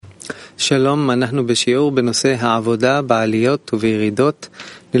שלום, אנחנו בשיעור בנושא העבודה בעליות ובירידות.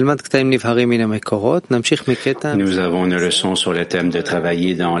 נלמד קטעים נבהרים מן המקורות. נמשיך מקטע. Nous avons une leçon sur le thème de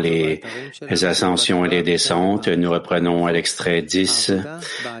travailler dans les ascensions et les descentes. Nous reprenons à l'extrait 10.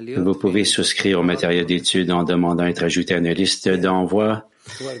 Vous pouvez souscrire au matériel d'étude en demandant à être ajouté à une liste d'envoi.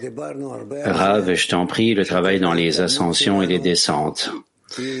 Rav, je t'en prie, le travail dans les ascensions et les descentes.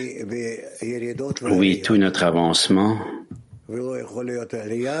 Oui, tout notre avancement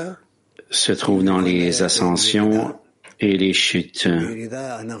se trouve dans les ascensions et les chutes.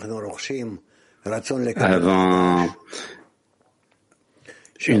 Avant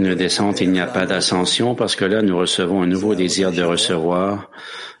une descente, il n'y a pas d'ascension parce que là, nous recevons un nouveau désir de recevoir.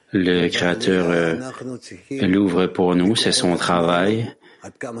 Le Créateur l'ouvre pour nous, c'est son travail.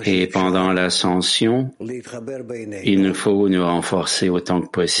 Et pendant l'ascension, il nous faut nous renforcer autant que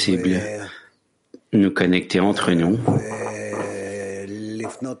possible, nous connecter entre nous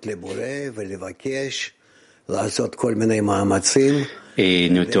et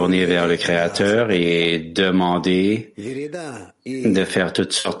nous tourner vers le Créateur et demander de faire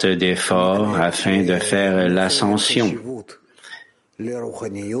toutes sortes d'efforts afin de faire l'ascension.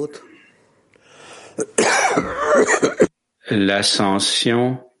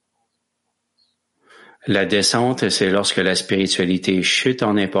 L'ascension, la descente, c'est lorsque la spiritualité chute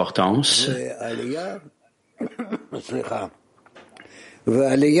en importance. Et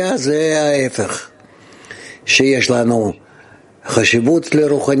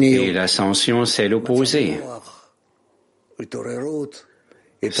l'ascension, c'est l'opposé.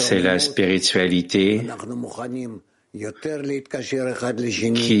 C'est la spiritualité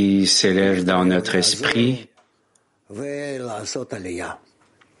qui s'élève dans notre esprit.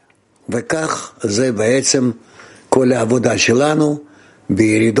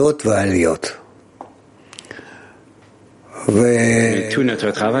 Et tout notre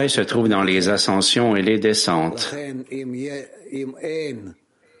travail se trouve dans les ascensions et les descentes. Et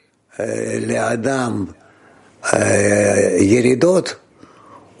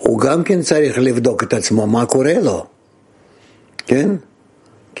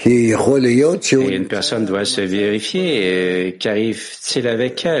une personne doit se vérifier, qu'arrive-t-il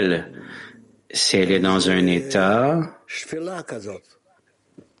avec elle? Si elle est dans un état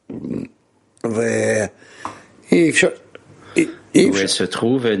où elle se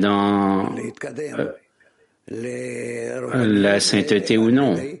trouve dans la sainteté ou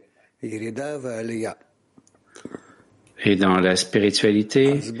non. Et dans la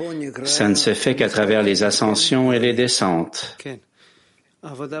spiritualité, ça ne se fait qu'à travers les ascensions et les descentes.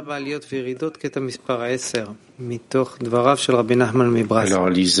 Alors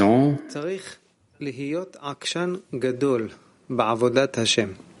lisons.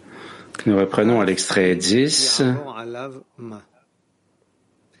 Nous reprenons à l'extrait 10.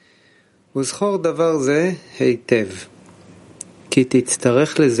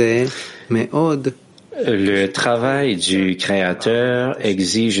 Le travail du Créateur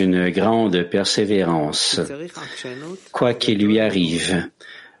exige une grande persévérance. Quoi qu'il lui arrive,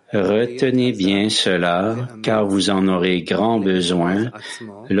 retenez bien cela, car vous en aurez grand besoin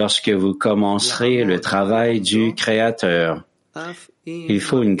lorsque vous commencerez le travail du Créateur. Il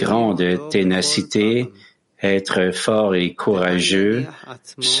faut une grande ténacité, être fort et courageux,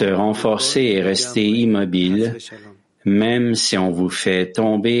 se renforcer et rester immobile, même si on vous fait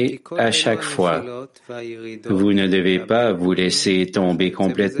tomber à chaque fois. Vous ne devez pas vous laisser tomber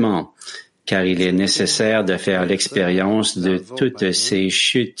complètement, car il est nécessaire de faire l'expérience de toutes ces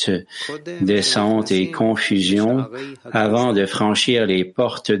chutes, descentes et confusions avant de franchir les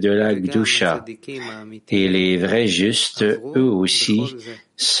portes de la Gdusha. Et les vrais justes, eux aussi,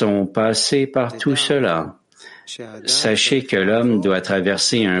 sont passés par tout cela. Sachez que l'homme doit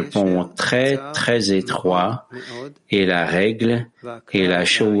traverser un pont très, très étroit et la règle et la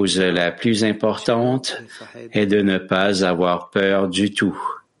chose la plus importante est de ne pas avoir peur du tout.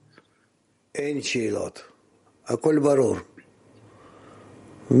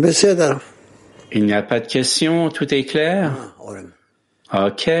 Il n'y a pas de questions, tout est clair?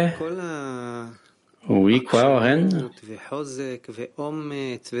 OK. Oui, quoi, Oren?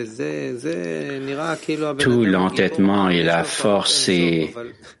 Tout l'entêtement et la force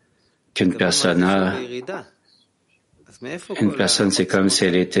qu'une personne a. Une personne, c'est comme si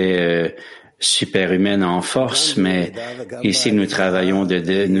elle était superhumaine en force, mais ici nous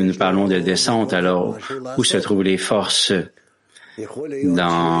parlons de descente. Alors, où se trouvent les forces?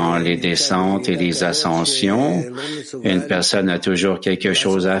 Dans les descentes et les ascensions, une personne a toujours quelque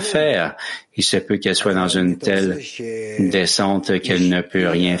chose à faire. Il se peut qu'elle soit dans une telle descente qu'elle ne peut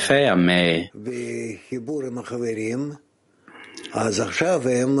rien faire, mais En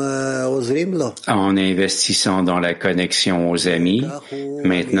investissant dans la connexion aux amis,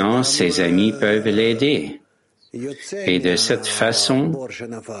 maintenant ses amis peuvent l'aider. Et de cette façon,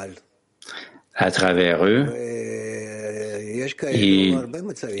 à travers eux,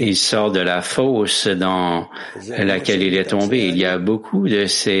 il sort de la fosse dans laquelle il est tombé. Il y a beaucoup de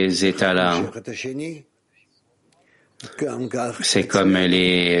ces états-là. C'est comme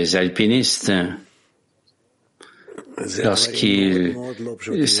les alpinistes. Lorsqu'ils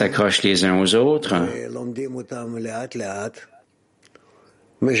s'accrochent les uns aux autres,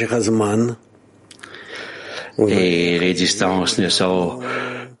 et les distances ne sont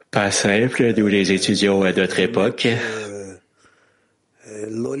pas simples, nous les étudions à notre époque.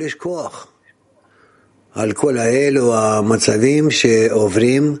 Nous ne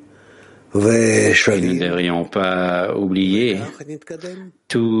devrions pas oublier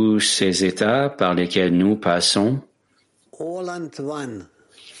tous ces états par lesquels nous passons.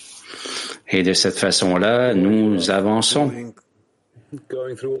 Et de cette façon-là, nous avançons.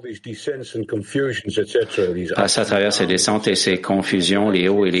 Passe à travers ces descentes et ces confusions, les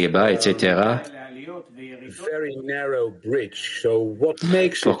hauts et les bas, etc.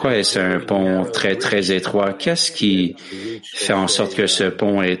 Pourquoi est-ce un pont très, très étroit? Qu'est-ce qui fait en sorte que ce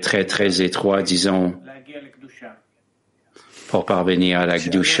pont est très, très étroit, disons, pour parvenir à la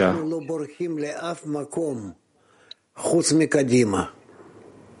Gdusha?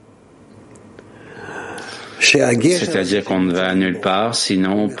 C'est-à-dire qu'on ne va nulle part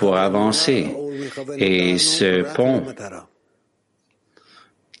sinon pour avancer. Et ce pont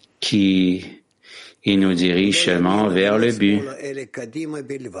il nous dirige seulement vers le but.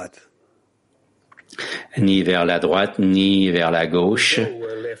 Ni vers la droite, ni vers la gauche,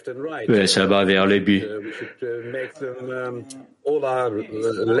 seulement vers le but.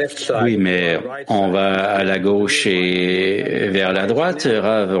 Oui, mais on va à la gauche et vers la droite,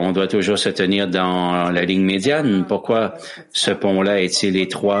 Rav. On doit toujours se tenir dans la ligne médiane. Pourquoi ce pont-là est-il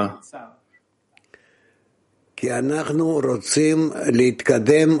étroit?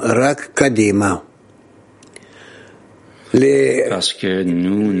 Parce que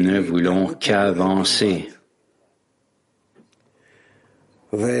nous ne voulons qu'avancer.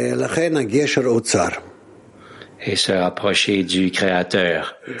 Et se rapprocher du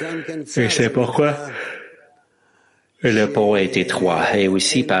Créateur. Et c'est pourquoi le pont est étroit. Et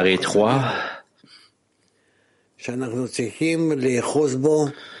aussi par étroit,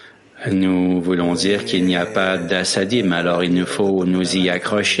 nous voulons dire qu'il n'y a pas d'assadim, alors il nous faut nous y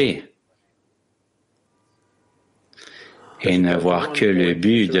accrocher. Et ne voir que le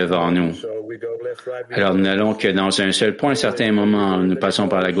but devant nous. Alors nous n'allons que dans un seul point. À un certain moment, nous passons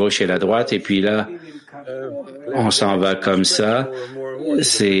par la gauche et la droite, et puis là, on s'en va comme ça.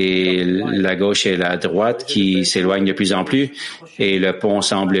 C'est la gauche et la droite qui s'éloignent de plus en plus, et le pont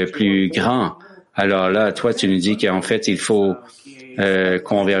semble plus grand. Alors là, toi, tu nous dis qu'en fait, il faut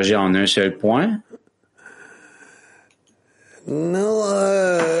converger en un seul point? Nous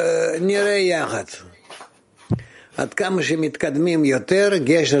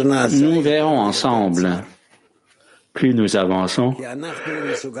verrons ensemble. Plus nous avançons,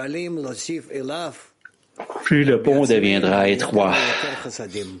 plus le pont deviendra étroit.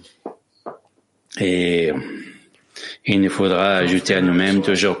 Et il nous faudra ajouter à nous-mêmes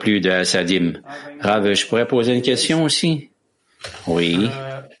toujours plus de hasadim. Rav, je pourrais poser une question aussi? Oui.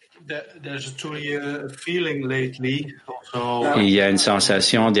 Il y a une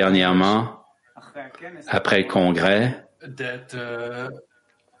sensation dernièrement, après le congrès,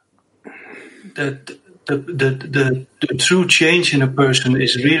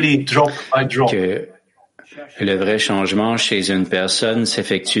 que le vrai changement chez une personne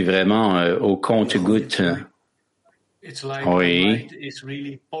s'effectue vraiment au compte-gouttes. Oui.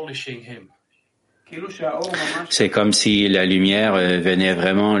 C'est comme si la lumière venait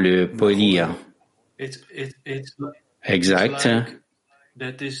vraiment le polir. Exact.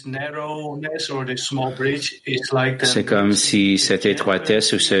 C'est comme si cette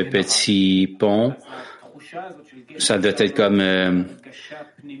étroitesse ou ce petit pont, ça doit être comme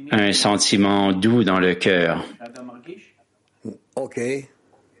un sentiment doux dans le cœur. Okay.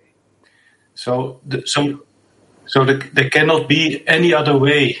 So there cannot be any other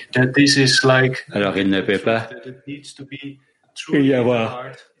way that this is like. Alors il ne peut pas y avoir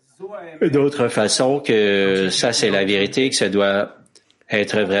d'autre façon que ça, c'est la vérité, que ça doit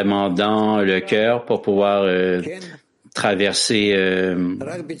être vraiment dans le cœur pour pouvoir traverser,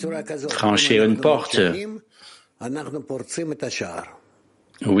 franchir une porte.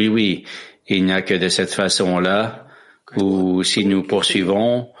 Oui, oui. Il n'y a que de cette façon-là où si nous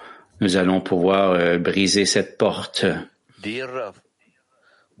poursuivons, nous allons pouvoir briser cette porte. Dear Rav,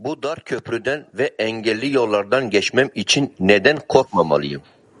 bu dar köprüden ve engelli yollardan geçmem için neden korkmamalıyım?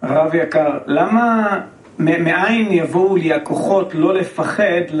 Rav יקר, למה מאין יבואו לי הכוחות לא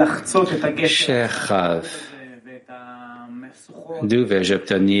לפחד לחצות את הגשר? Cher Rav, d'où vais-je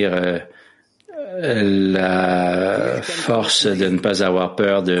obtenir la force de ne pas avoir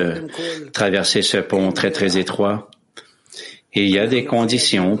peur de traverser ce pont très très étroit? Et il y a des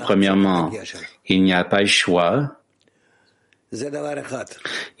conditions. Premièrement, il n'y a pas le choix.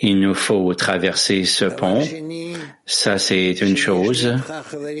 Il nous faut traverser ce pont. Ça, c'est une chose.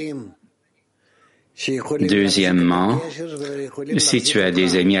 Deuxièmement, si tu as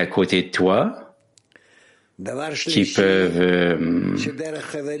des amis à côté de toi qui peuvent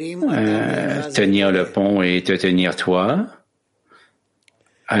tenir le pont et te tenir toi,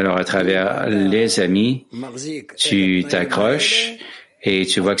 alors à travers les amis, tu t'accroches et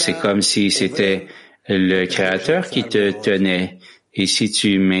tu vois que c'est comme si c'était le Créateur qui te tenait. Et si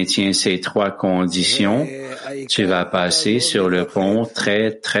tu maintiens ces trois conditions, tu vas passer sur le pont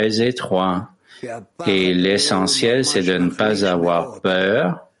très, très étroit. Et l'essentiel, c'est de ne pas avoir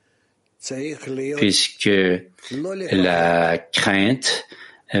peur, puisque la crainte,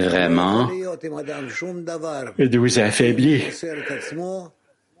 vraiment, nous affaiblit.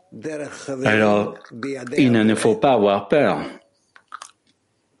 Alors, il ne nous faut pas avoir peur.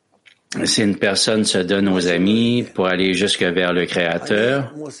 Si une personne se donne aux amis pour aller jusque vers le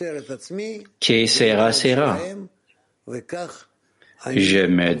Créateur, que sera, sera. Je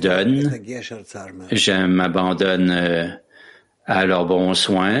me donne, je m'abandonne à leurs bons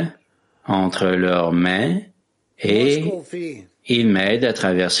soins entre leurs mains et ils m'aident à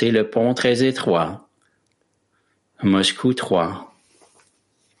traverser le pont très étroit. Moscou 3.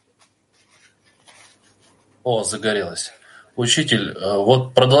 О, загорелось. Учитель,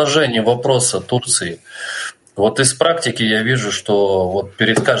 вот продолжение вопроса Турции. Вот из практики я вижу, что вот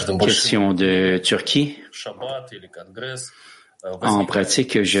перед каждым Question de Turquie. шаббат или конгресс En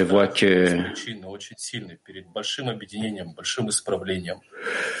pratique, je vois que очень сильный перед большим объединением, большим исправлением.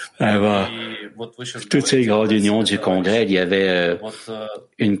 avant toutes ces grandes unions du Congrès, il y avait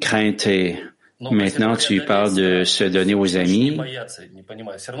une crainte et maintenant tu parles de se donner aux amis.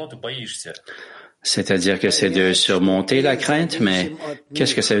 C'est-à-dire que c'est de surmonter la crainte, mais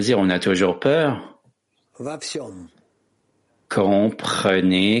qu'est-ce que ça veut dire? On a toujours peur.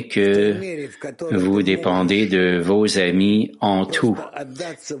 Comprenez que vous dépendez de vos amis en tout,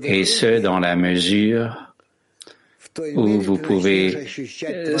 et ce, dans la mesure où vous pouvez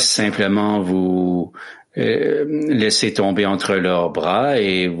simplement vous laisser tomber entre leurs bras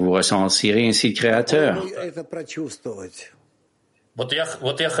et vous ressentirez ainsi le Créateur.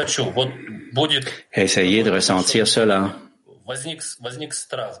 Essayez de ressentir cela.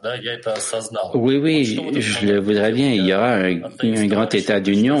 Oui, je le voudrais bien. Il y aura un grand état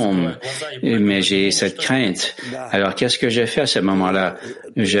d'union, mais j'ai cette crainte. Alors, qu'est-ce que je fais à ce moment-là?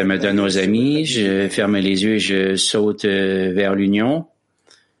 Je me donne aux amis, je ferme les yeux et je saute vers l'union.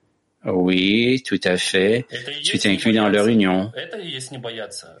 Oui, tout à fait. Tu t'inclus dans leur union.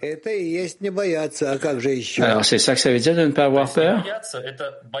 Alors, c'est ça que ça veut dire de ne pas avoir peur?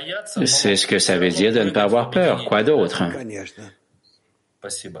 C'est ce que ça veut dire de ne pas avoir peur. Quoi d'autre?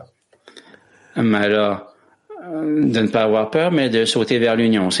 Alors, de ne pas avoir peur, mais de sauter vers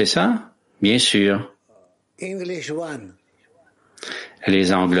l'union, c'est ça? Bien sûr.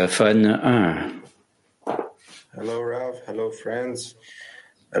 Les anglophones 1. Hello, Rav. Hello, friends.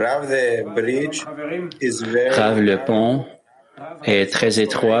 Rav, the bridge is very Rav, le pont est très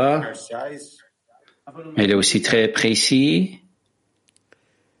étroit, mais il est aussi très précis.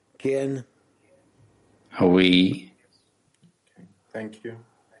 Oui. Thank you.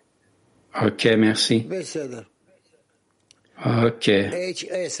 OK, merci. OK.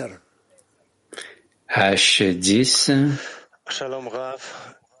 H10. Shalom Rav.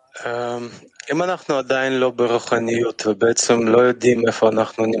 אם אנחנו עדיין לא ברוחניות ובעצם לא יודעים איפה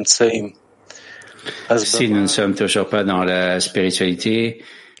אנחנו נמצאים. Si nous ne sommes toujours pas dans la spiritualité,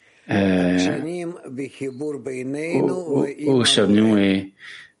 où sommes-nous et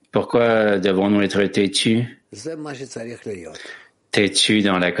pourquoi devons-nous être têtus? Têtus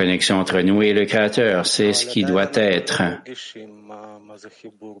dans la connexion entre nous et le Créateur, c'est ce qui doit être.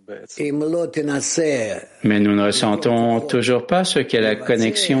 Mais nous ne ressentons toujours pas ce qu'est la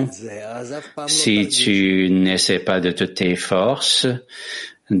connexion. Si tu n'essaies pas de toutes tes forces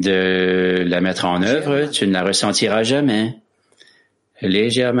de la mettre en œuvre, tu ne la ressentiras jamais. Les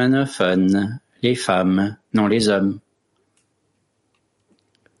germanophones, les femmes, non les hommes.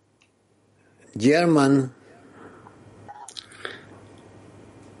 German.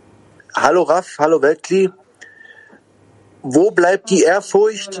 Hallo Rav, hallo Weltkli. wo bleibt die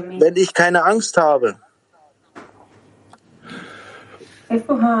Ehrfurcht, wenn ich keine Angst habe? Où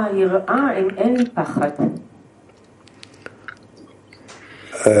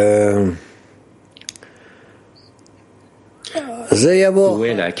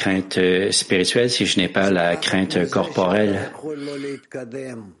est la crainte spirituelle si je n'ai pas la crainte corporelle?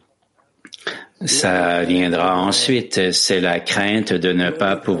 Ça viendra ensuite. C'est la crainte de ne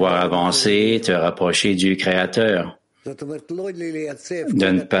pas pouvoir avancer, te rapprocher du Créateur,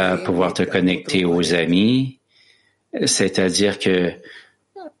 de ne pas pouvoir te connecter aux amis, c'est-à-dire que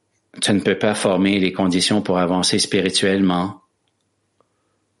tu ne peux pas former les conditions pour avancer spirituellement.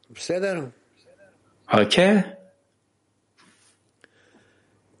 OK?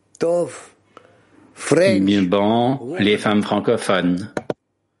 Bien bon, les femmes francophones.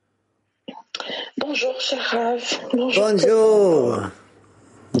 Bonjour, cher Rav. Bonjour.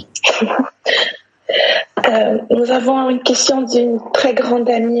 Nous avons une question d'une très grande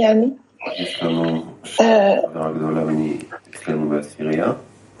amie à nous.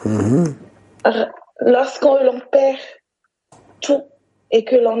 Lorsqu'on l'on perd tout et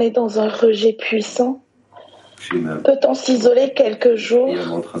que l'on est dans un rejet puissant, peut-on s'isoler quelques jours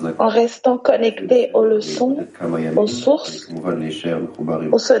en restant connecté aux leçons, aux sources,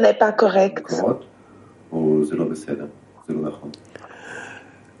 ou ce n'est pas correct?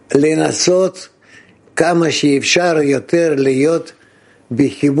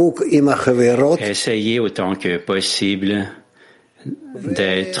 Essayez autant que possible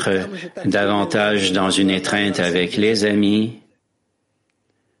d'être davantage dans une étreinte avec les amis.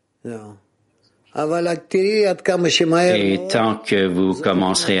 Et tant que vous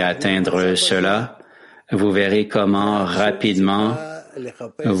commencerez à atteindre cela, vous verrez comment rapidement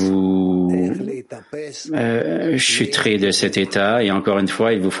vous chuterez de cet état. Et encore une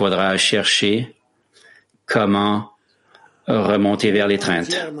fois, il vous faudra chercher comment remonter vers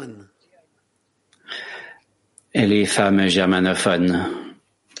l'étreinte. Et les femmes germanophones.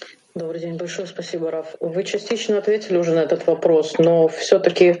 Добрый день, большое спасибо, Раф. Вы частично ответили уже на этот вопрос, но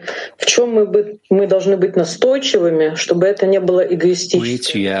все-таки в чем мы должны быть настойчивыми, чтобы это не было эгоистично? Oui,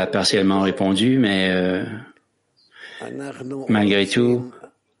 tu as partiellement répondu, mais malgré tout,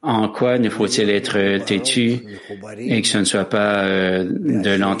 en quoi ne faut-il être têtu et que ce ne soit pas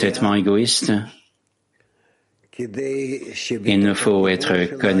de l'entêtement égoïste? Il nous faut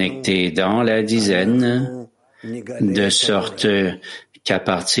être connectés dans la dizaine, de sorte qu'à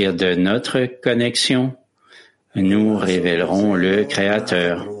partir de notre connexion, nous révélerons le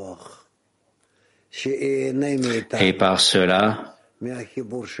Créateur. Et par cela,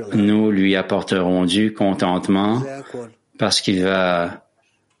 nous lui apporterons du contentement parce qu'il va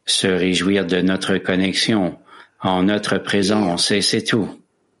se réjouir de notre connexion en notre présence, et c'est tout.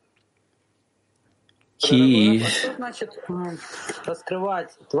 Oui,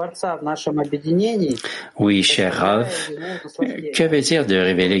 cher Rav, que veut dire de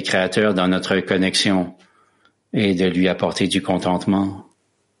révéler le Créateur dans notre connexion et de lui apporter du contentement?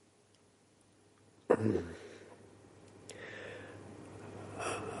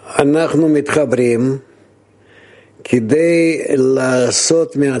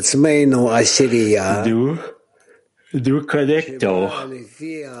 Nous connectons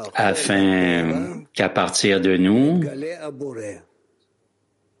afin qu'à partir de nous,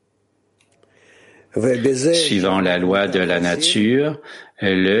 suivant la loi de la nature,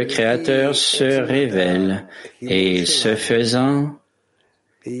 le Créateur se révèle et ce faisant,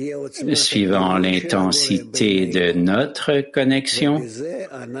 suivant l'intensité de notre connexion,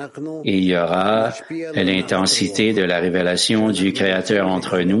 il y aura l'intensité de la révélation du Créateur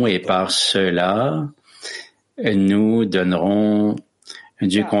entre nous et par cela, nous donnerons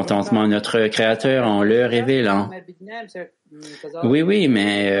du contentement à notre Créateur en le révélant. Oui,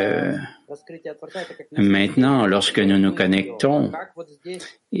 mais maintenant, lorsque nous nous connectons,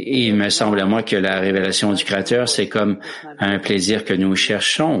 il me semble à moi que la révélation du Créateur, c'est comme un plaisir que nous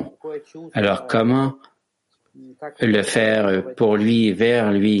cherchons. Alors, comment le faire pour lui,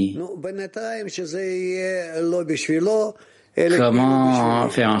 vers lui? Comment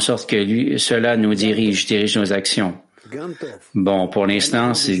faire en sorte que cela nous dirige nos actions? Bon, pour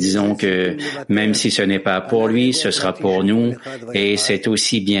l'instant, disons que même si ce n'est pas pour lui, ce sera pour nous, et c'est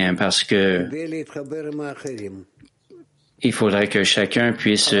aussi bien parce que il faudrait que chacun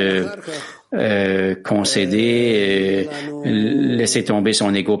puisse concéder, laisser tomber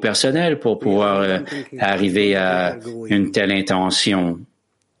son ego personnel pour pouvoir arriver à une telle intention.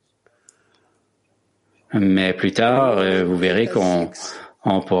 Mais plus tard, vous verrez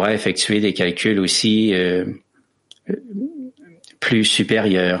qu'on pourra effectuer des calculs aussi plus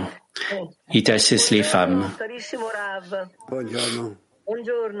supérieurs. Ils t'assistent les femmes.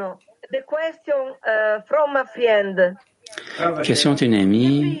 Buongiorno. The question from a friend. Question d'une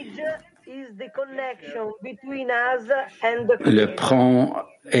amie. Le pont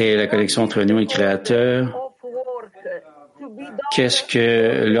est la connexion entre nous et le Créateur. Qu'est-ce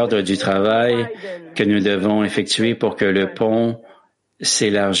que l'ordre du travail que nous devons effectuer pour que le pont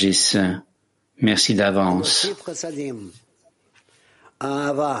s'élargisse? Merci d'avance.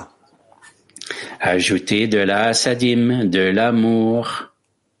 Ajouter de la hasadim, de l'amour.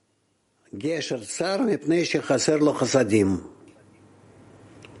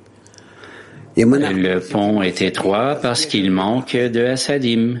 Le pont est étroit parce qu'il manque de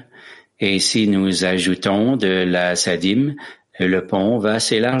hasadim. Et si nous ajoutons de la hasadim, le pont va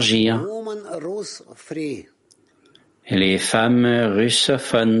s'élargir. Les femmes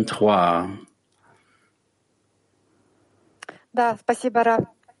russophones 3. Да, спасибо, Рав.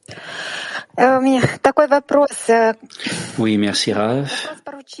 У меня такой вопрос. Oui, merci, Rav.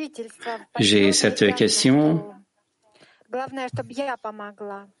 J'ai cette question. Главное, чтобы я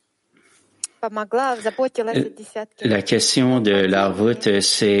помогла. La question de la route,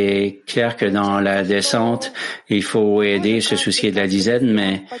 c'est clair que dans la descente, il faut aider, se soucier de la dizaine,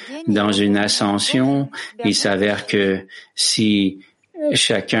 mais dans une ascension, il s'avère que si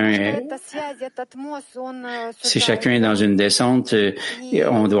chacun est dans une descente,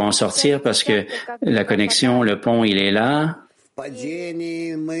 on doit en sortir parce que la connexion, le pont, il est là.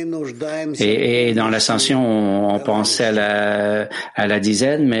 Et dans l'ascension, on pensait à la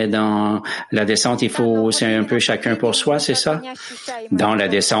dizaine, mais dans la descente, c'est un peu chacun pour soi, c'est ça? Dans la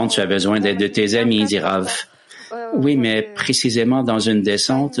descente, tu as besoin d'aide de tes amis, dit Rav. Oui, mais précisément dans une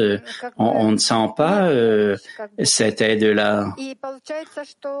descente, on ne sent pas cette aide-là.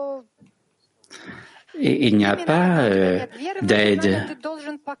 Et il n'y a pas d'aide.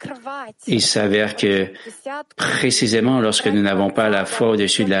 Il s'avère que précisément lorsque nous n'avons pas la foi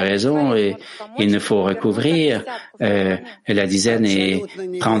au-dessus de la raison, il nous faut recouvrir la dizaine et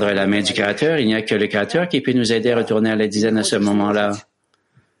prendre la main du Créateur. Il n'y a que le Créateur qui peut nous aider à retourner à la dizaine à ce moment-là.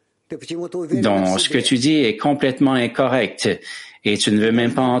 Donc, ce que tu dis est complètement incorrect et tu ne veux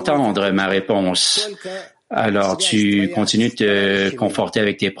même pas entendre ma réponse. Alors, tu continues de te conforter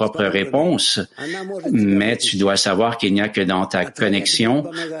avec tes propres réponses, mais tu dois savoir qu'il n'y a que dans ta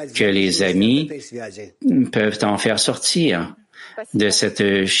connexion que les amis peuvent t'en faire sortir de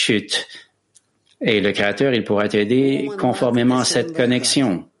cette chute. Et le Créateur, il pourra t'aider conformément à cette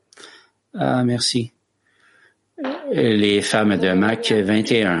connexion. Ah, merci. Les femmes de Mac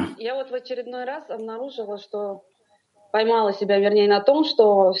 21. Поймала себя, вернее, на том,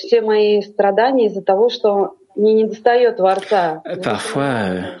 что все мои страдания из-за того, что мне недостает Творца.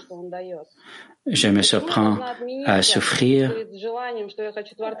 Parfois, je me surprends à souffrir.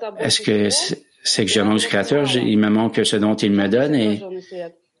 Est-ce que c'est que je manque du Créateur? Il me manque ce dont il me donne et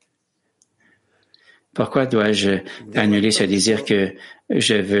pourquoi dois-je annuler ce désir que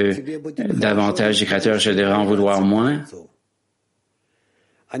je veux davantage du Créateur? Je devrais en vouloir moins.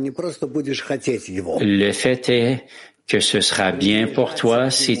 Le fait est que ce sera bien pour toi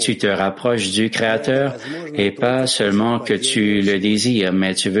si tu te rapproches du Créateur et pas seulement que tu le désires,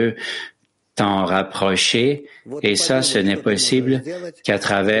 mais tu veux t'en rapprocher et ça, ce n'est possible qu'à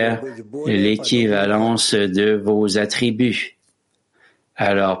travers l'équivalence de vos attributs.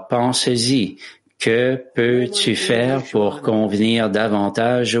 Alors pense-y, que peux-tu faire pour convenir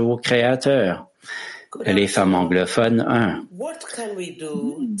davantage au Créateur? Les femmes anglophones 1.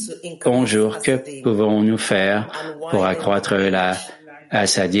 Bonjour, que pouvons-nous faire pour accroître la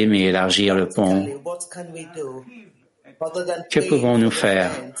hasadim et élargir le pont? Que pouvons-nous faire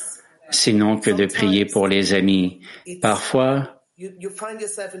sinon que de prier pour les amis? Parfois,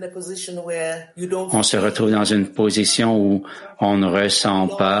 on se retrouve dans une position où on ne ressent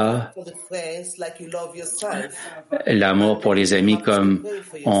pas l'amour pour les amis comme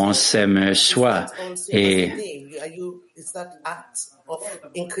on s'aime soi. Et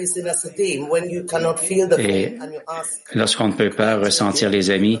lorsqu'on ne peut pas ressentir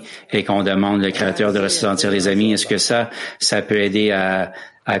les amis et qu'on demande le Créateur de ressentir les amis, est-ce que ça peut aider à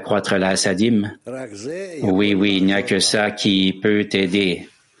accroître la hasadim? Oui, il n'y a que ça qui peut t'aider.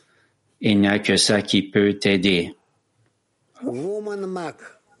 Il n'y a que ça qui peut t'aider.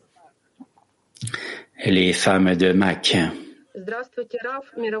 Les femmes de Mac.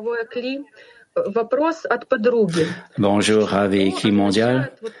 Bonjour, Rav et Cli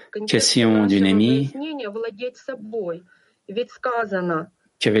mondial. Question d'une amie.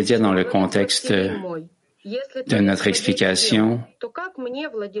 Que veut dire dans le contexte de notre explication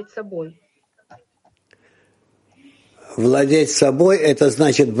que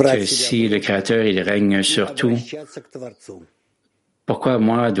si le Créateur il règne sur tout, pourquoi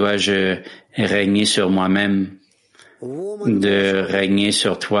moi dois-je régner sur moi-même? De régner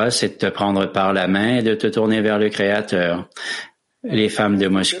sur toi, c'est de te prendre par la main et de te tourner vers le Créateur. Les femmes de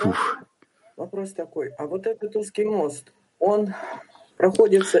Moscou.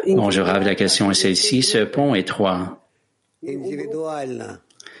 Bonjour Rav, la question est celle-ci. Ce pont étroit,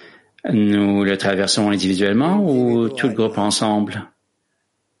 nous le traversons individuellement ou tout le groupe ensemble?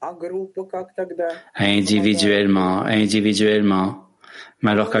 Individuellement.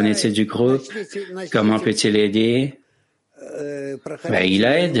 Mais alors qu'en est-il du groupe? Comment peut-il aider? Il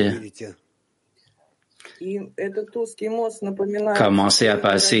aide. Commencez à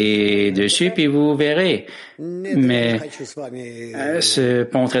passer dessus, puis vous verrez. Mais ce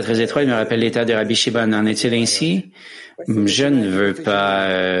pont très très étroit, il me rappelle l'état de Rabbi Shimon. En est-il ainsi? Je ne veux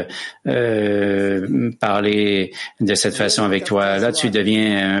pas parler de cette façon avec toi. Là, tu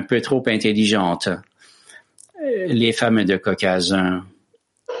deviens un peu trop intelligente. Les femmes de Caucase.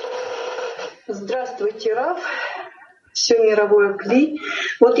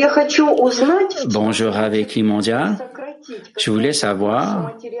 Bonjour avec Cli mondial. Je voulais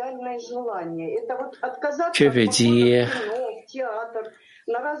savoir que veut dire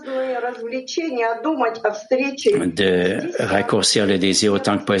de raccourcir le désir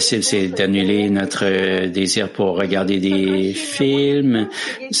autant que possible, c'est d'annuler notre désir pour regarder des films,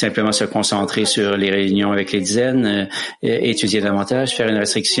 simplement se concentrer sur les réunions avec les dizaines, étudier davantage, faire une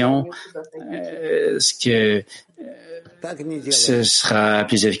restriction. Est-ce que ce sera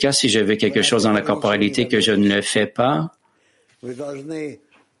plus efficace si je veux quelque chose dans la corporalité que je ne le fais pas?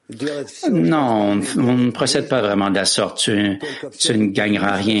 Non, on ne procède pas vraiment de la sorte. Tu ne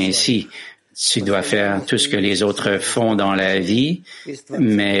gagneras rien ici. Tu dois faire tout ce que les autres font dans la vie,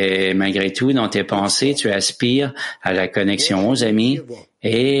 mais malgré tout, dans tes pensées, tu aspires à la connexion aux amis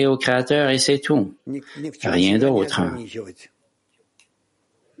et au Créateur, et c'est tout. Rien d'autre.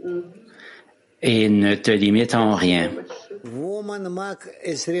 Et ne te limite en rien.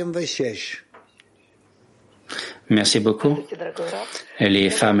 Merci beaucoup. Les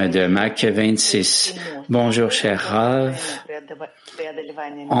femmes de Mac 26. Bonjour, cher Rav.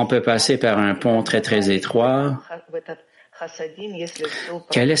 On peut passer par un pont très, très étroit.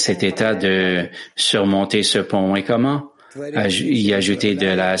 Quel est cet état de surmonter ce pont et comment y ajouter de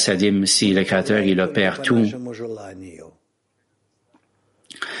la Sadim si le Créateur, il opère tout?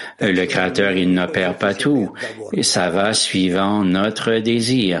 Le Créateur, il n'opère pas tout. Et ça va suivant notre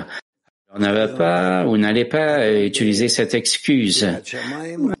désir. On n'avait pas, ou n'allez pas utiliser cette excuse.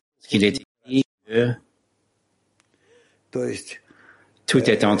 Il est écrit que tout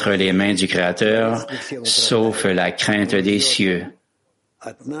est entre les mains du Créateur, sauf la crainte des cieux.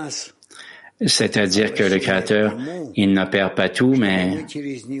 C'est-à-dire que le Créateur, il n'opère pas tout, mais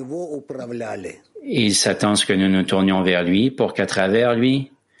il s'attend à ce que nous nous tournions vers lui pour qu'à travers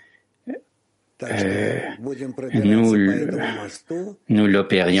lui, nous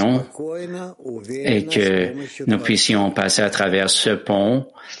l'opérions et que nous puissions passer à travers ce pont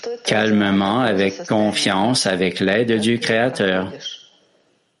calmement, avec confiance, avec l'aide du Créateur.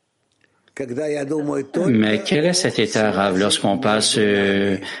 Mais quel est cet état, Rav, lorsqu'on passe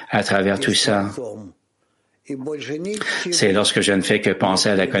à travers tout ça? C'est lorsque je ne fais que penser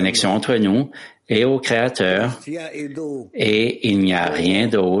à la connexion entre nous et au Créateur, et il n'y a rien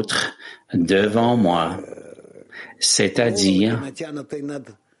d'autre devant moi, c'est-à-dire que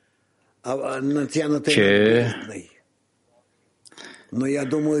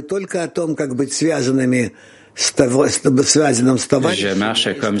je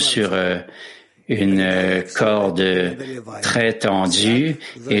marche comme sur une corde très tendue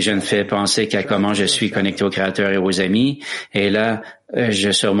et je ne fais penser qu'à comment je suis connecté au Créateur et aux amis. Et là,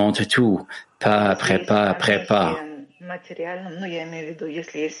 je surmonte tout, pas après pas après pas.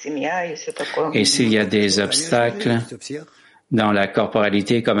 Et s'il y a des obstacles dans la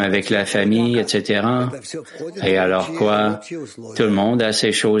corporalité comme avec la famille, etc., et alors quoi? Tout le monde a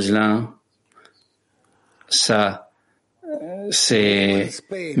ces choses-là. Ça, c'est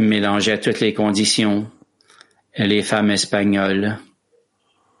mélangé à toutes les conditions. Les femmes espagnoles.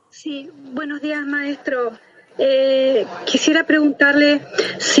 Sí, buenos días, maestro. Quisiera preguntarle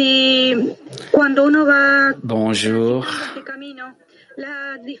si cuando uno va Bonjour.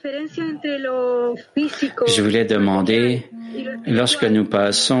 Je voulais demander, lorsque nous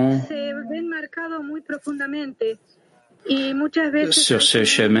passons sur ce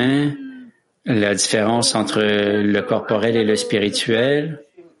chemin, la différence entre le corporel et le spirituel,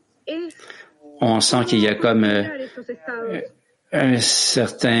 on sent qu'il y a comme un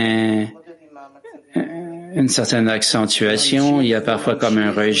certain une certaine accentuation, il y a parfois comme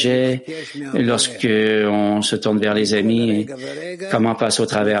un rejet lorsque on se tourne vers les amis. Comment passer au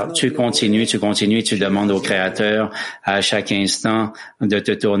travers? Tu continues, tu demandes au Créateur à chaque instant de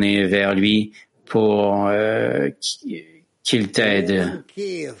te tourner vers lui pour qu'il t'aide.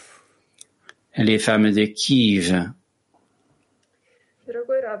 Les femmes de Kiev.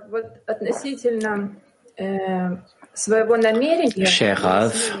 Cher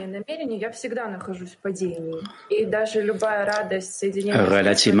Rav,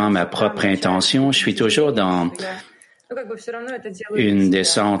 relativement à ma propre intention, je suis toujours dans une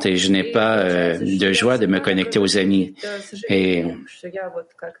descente et je n'ai pas de joie de me connecter aux amis. Et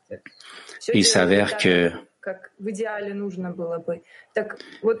il s'avère que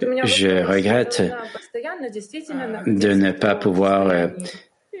je regrette de ne pas pouvoir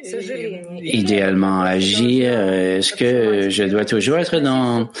idéalement agir. Est-ce que je dois toujours être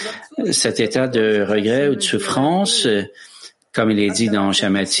dans cet état de regret ou de souffrance? Comme il est dit dans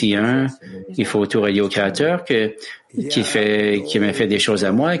Shamati 1, il faut tout relier au Créateur qui m'a fait des choses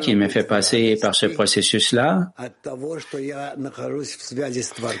à moi, qui m'a fait passer par ce processus-là.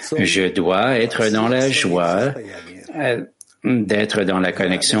 Je dois être dans la joie d'être dans la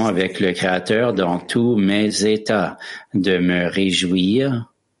connexion avec le Créateur dans tous mes états, de me réjouir,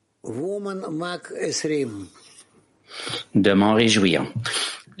 de m'en réjouir.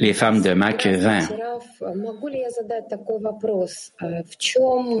 Les femmes de Mac 20.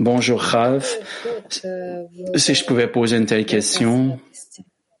 Bonjour Rav, si je pouvais poser une telle question.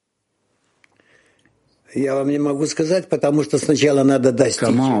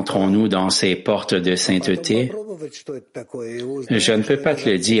 Comment entrons-nous dans ces portes de sainteté? Je ne peux pas te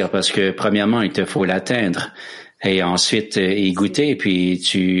le dire parce que premièrement, il te faut l'atteindre et ensuite y goûter, puis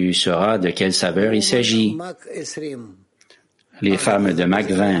tu sauras de quelle saveur il s'agit. Les femmes de Mac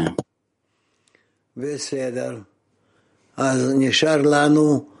 20. Ah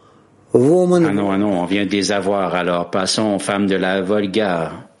non, on vient de les avoir, alors passons aux femmes de la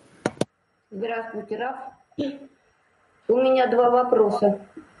Volga. Здравствуйте, Раф. У меня два вопроса.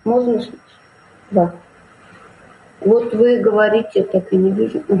 Можно? Да. Вот вы говорите, так и не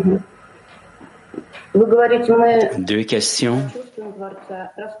вижу. Угу. Вы говорите, мы Deux questions. чувствуем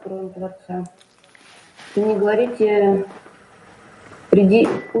Творца, раскроем Творца. Вы не говорите, приди,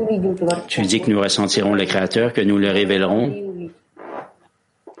 увидим Творца. Tu dis que nous ressentirons le Créateur, que nous le révélerons.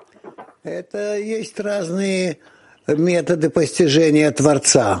 Это есть разные методы постижения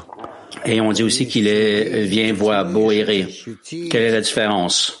Творца. Et on dit aussi qu'il vient voir beau errer. Quelle est la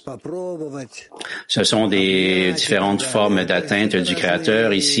différence? Ce sont des différentes formes d'atteinte du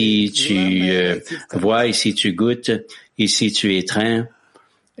Créateur. Ici, tu vois, ici, tu goûtes, ici, tu étreins.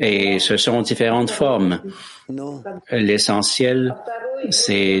 Et ce sont différentes formes. L'essentiel,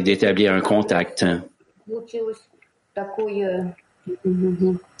 c'est d'établir un contact.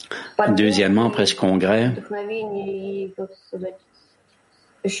 Deuxièmement, après ce congrès,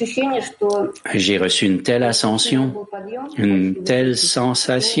 j'ai reçu une telle ascension, une telle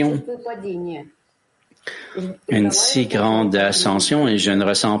sensation, une si grande ascension et je ne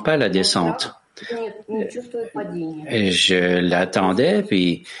ressens pas la descente. Et je l'attendais,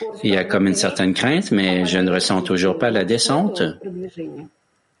 puis il y a comme une certaine crainte, mais je ne ressens toujours pas la descente.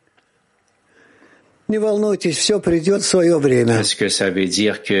 Est-ce que ça veut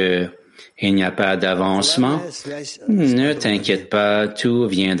dire que il n'y a pas d'avancement? Ne t'inquiète pas, tout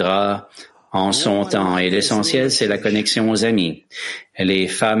viendra en son temps. Et l'essentiel, c'est la connexion aux amis. Les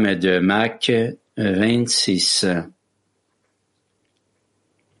femmes de Mac 26.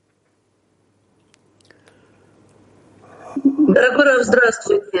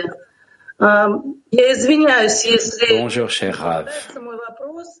 Bonjour, cher Rav.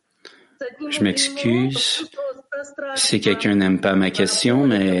 Je m'excuse si quelqu'un n'aime pas ma question,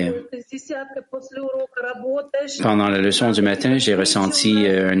 mais pendant la leçon du matin, j'ai ressenti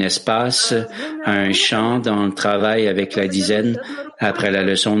un espace, un champ dans le travail avec la dizaine. Après la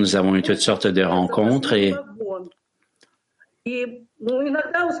leçon, nous avons eu toutes sortes de rencontres et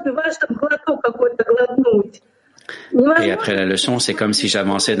après la leçon, c'est comme si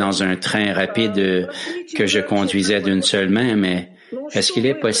j'avançais dans un train rapide que je conduisais d'une seule main, mais est-ce qu'il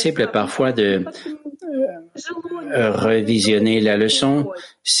est possible parfois de revisionner la leçon?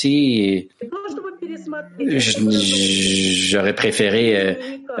 Si j'aurais préféré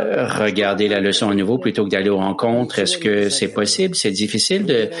regarder la leçon à nouveau plutôt que d'aller aux rencontres, est-ce que c'est possible? C'est difficile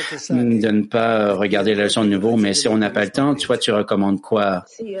de ne pas regarder la leçon de nouveau, mais si on n'a pas le temps, toi, tu recommandes quoi?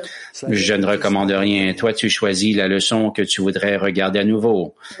 Je ne recommande rien. Toi, tu choisis la leçon que tu voudrais regarder à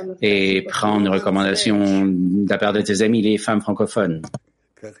nouveau et prendre une recommandation de la part de tes amis, les femmes francophones.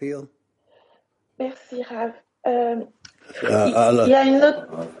 Merci, Rav. Il y a une autre,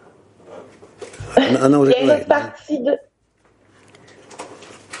 il y a une autre partie de...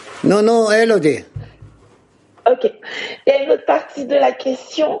 Non, Elodie. Ok. Il y a une autre partie de la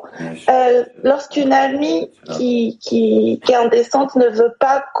question. Lorsqu'une amie qui est en descente ne veut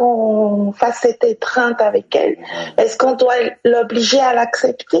pas qu'on fasse cette étreinte avec elle, est-ce qu'on doit l'obliger à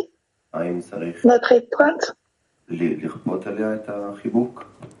l'accepter, notre étreinte?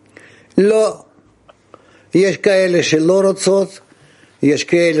 לא. יש כאלה שלא רוצות, יש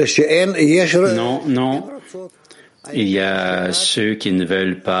כאלה שאין, יש... Non. Il y a ceux qui ne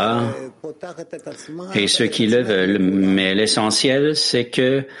veulent pas et ceux qui le veulent, mais l'essentiel, c'est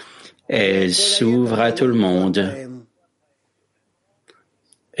que elle s'ouvre à tout le monde.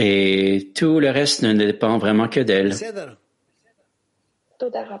 Et tout le reste ne dépend vraiment que d'elle.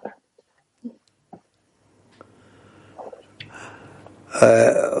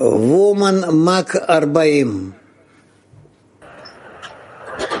 Woman Mac 40.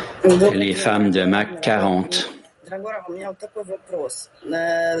 Les femmes de Mac 40.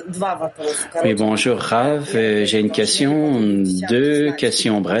 Oui, bonjour Rav, j'ai une question, 2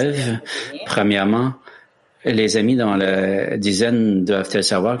 questions brèves. Premièrement, les amis dans la dizaine doivent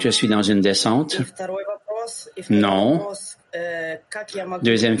savoir que je suis dans une descente? Non.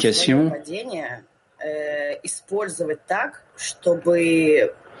 Deuxième question.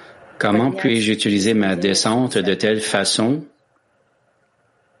 Comment puis-je utiliser ma descente de telle façon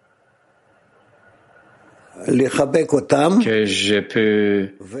que je peux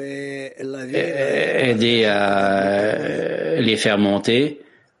aider à les faire monter?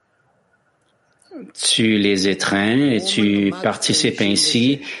 Tu les étreins et tu participes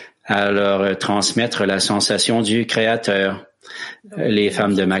ainsi à leur transmettre la sensation du Créateur. Les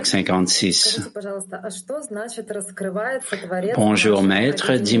femmes de Mac 56. Bonjour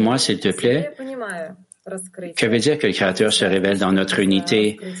maître, dis-moi s'il te plaît, que veut dire que le Créateur se révèle dans notre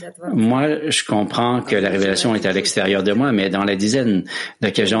unité? Moi, je comprends que la révélation est à l'extérieur de moi, mais dans la dizaine, de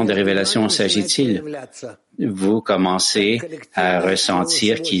quel genre de révélation s'agit-il? Vous commencez à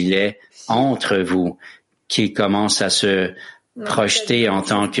ressentir qu'il est entre vous, qu'il commence à se projeter en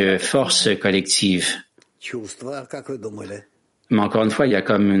tant que force collective. Mais encore une fois, il y a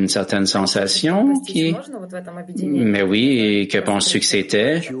comme une certaine sensation qui... Mais oui, que penses-tu que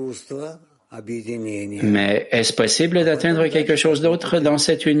c'était? Mais est-ce possible d'atteindre quelque chose d'autre dans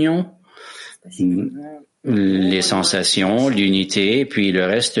cette union? Les sensations, l'unité, puis le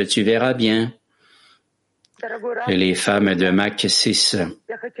reste, tu verras bien. Les femmes de Mac 6.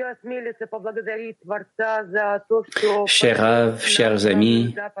 Cher Rav, chers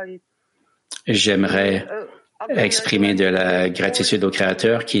amis, j'aimerais exprimer de la gratitude au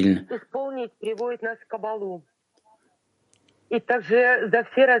Créateur qu'il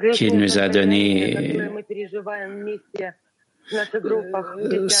nous a donné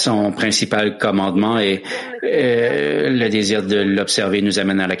son principal commandement et le désir de l'observer nous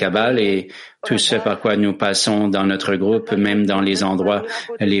amène à la Kabbale et tout ce par quoi nous passons dans notre groupe, même dans les endroits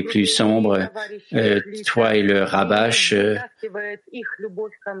les plus sombres, toi et le Rabash,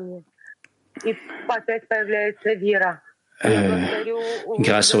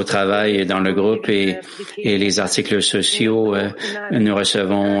 grâce au travail dans le groupe et les articles sociaux, nous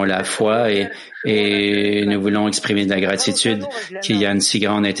recevons la foi et nous voulons exprimer de la gratitude qu'il y a une si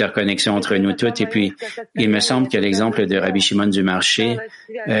grande interconnexion entre nous toutes. Et puis, il me semble que l'exemple de Rabbi Shimon du marché,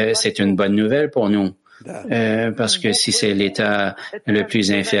 c'est une bonne nouvelle pour nous. Parce que si c'est l'état le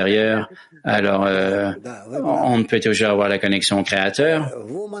plus inférieur, alors on peut toujours avoir la connexion au Créateur.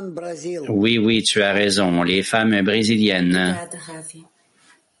 Oui, tu as raison. Les femmes brésiliennes.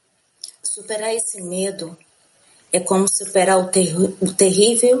 Superar esse medo é como superar o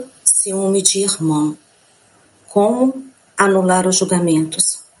terrível ciúme de irmão. Como anular os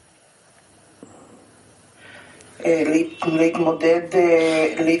julgamentos?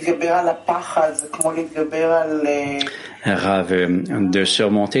 Rav, de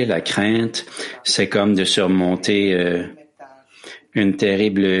surmonter la crainte, c'est comme de surmonter une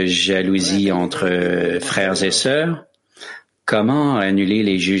terrible jalousie entre frères et sœurs. Comment annuler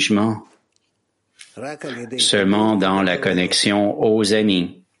les jugements? Seulement dans la connexion aux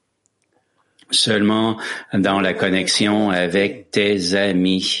amis. Seulement dans la connexion avec tes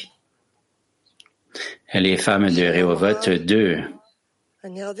amis. Les femmes de Rehovot 2.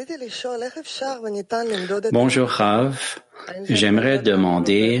 Bonjour Rav, j'aimerais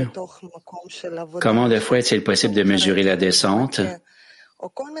demander comment de fois est-il possible de mesurer la descente?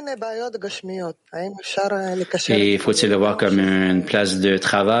 Et faut-il le voir comme une place de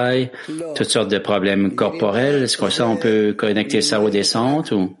travail, toutes sortes de problèmes corporels? Est-ce que ça on peut connecter ça aux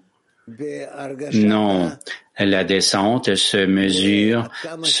descentes ou? Non, la descente se mesure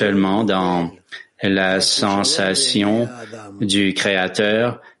seulement dans la sensation du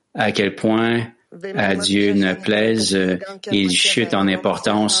Créateur, à quel point à Dieu ne plaise, il chute en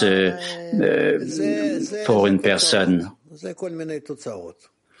importance pour une personne.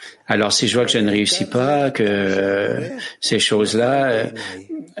 Alors, si je vois que je ne réussis pas, que ces choses-là,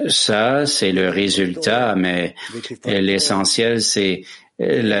 ça, c'est le résultat, mais l'essentiel, c'est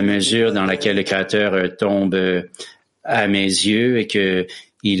la mesure dans laquelle le Créateur tombe à mes yeux et que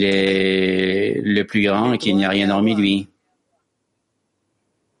il est le plus grand et qu'il n'y a rien hormis lui.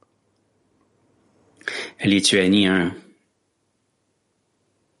 Lituanie 1.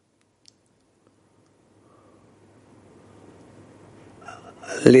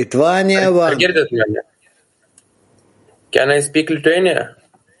 Lithuania 1. Can I speak Lithuania?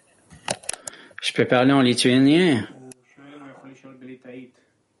 Je peux parler en lituanien?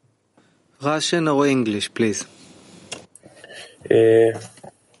 Russian or English, please.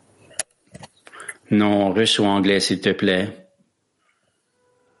 Non, russe ou anglais, s'il te plaît.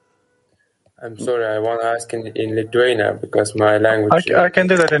 I'm sorry, I want to ask in Lithuania because my language. I can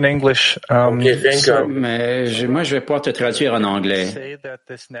do that in English. Okay, thank you. Mais moi, je vais pouvoir te traduire en anglais.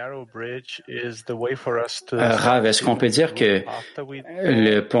 Rav, est-ce qu'on peut dire que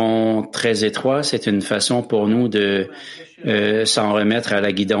le pont très étroit, c'est une façon pour nous de s'en remettre à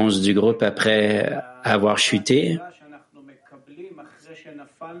la guidance du groupe après avoir chuté?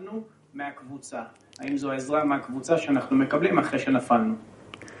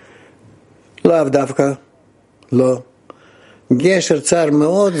 Pas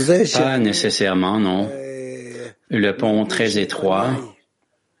nécessairement, non. Le pont très étroit,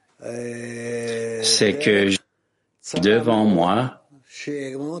 c'est que devant moi,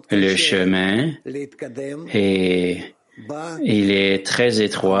 le chemin et il est très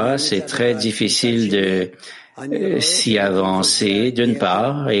étroit, c'est très difficile de s'y avancer d'une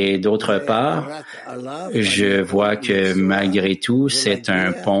part, et d'autre part, je vois que malgré tout, c'est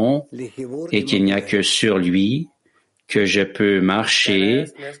un pont et qu'il n'y a que sur lui que je peux marcher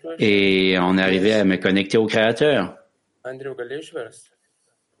et en arriver à me connecter au Créateur.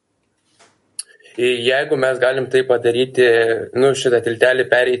 Jeigu mes galim tai padaryti, šitą tiltelį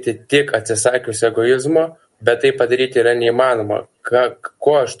pereiti tik atsisakius egoizmo, bet tai padaryti yra neįmanoma.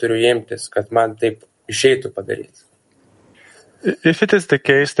 Ko aš turiu imtis, kad man taip išeitų padaryti? Si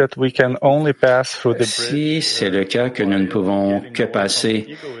c'est le cas que nous ne pouvons que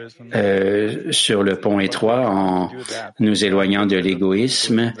passer sur le pont étroit en nous éloignant de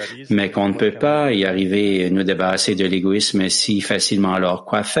l'égoïsme, mais qu'on ne peut pas y arriver, nous débarrasser de l'égoïsme si facilement, alors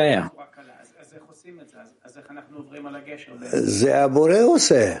quoi faire?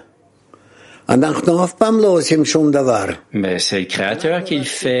 Mais c'est le Créateur qui le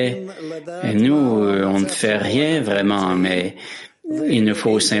fait. Et nous, on ne fait rien vraiment, mais il nous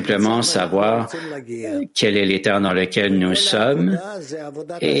faut simplement savoir quel est l'état dans lequel nous sommes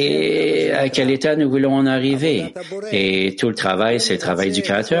et à quel état nous voulons en arriver. Et tout le travail, c'est le travail du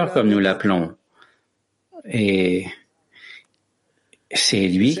Créateur, comme nous l'appelons. Et c'est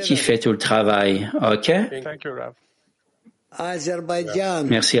lui qui fait tout le travail. OK?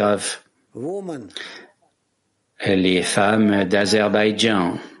 Merci, Rav. Les femmes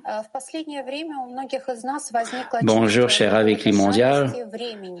d'Azerbaïdjan. Bonjour, cher Rav Éclit mondial.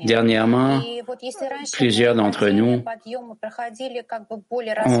 Dernièrement, plusieurs d'entre nous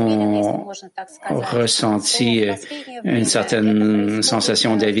ont ressenti une certaine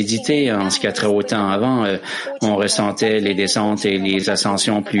sensation d'avidité en ce qui a trait au temps. Avant, on ressentait les descentes et les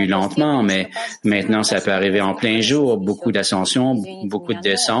ascensions plus lentement, mais maintenant, ça peut arriver en plein jour. Beaucoup d'ascensions, beaucoup de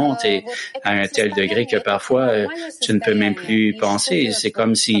descentes et à un tel degré que parfois, tu ne peux même plus penser. C'est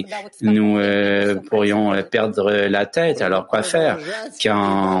comme si nous pourrions perdre la tête. Alors, quoi faire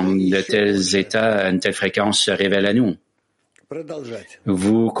quand de tels états, une telle fréquence se révèle à nous?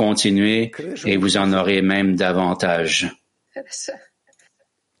 Vous continuez et vous en aurez même davantage.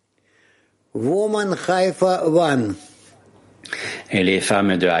 Woman Haifa 1. Et les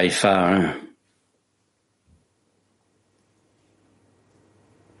femmes de Haïfa 1.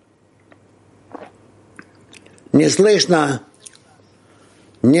 Не слышно.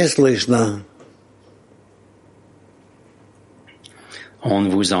 Не слышно. On ne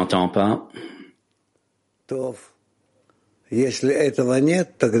vous entend pas. Tov. Если этого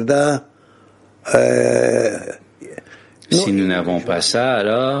нет, тогда si nous n'avons pas ça,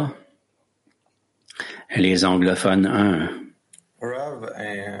 alors les anglophones 1.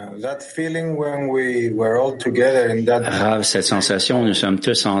 Rav, cette sensation, nous sommes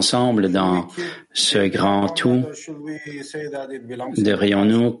tous ensemble dans ce grand tout.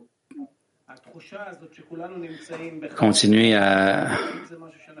 Devrions-nous continuer à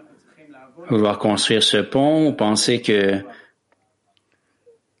vouloir construire ce pont ou penser que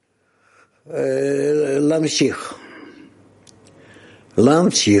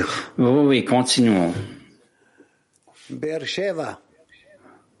oui, continuons.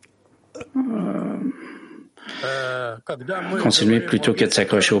 Continuer plutôt que de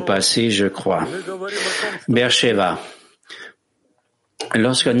s'accrocher au passé, je crois. Beersheva.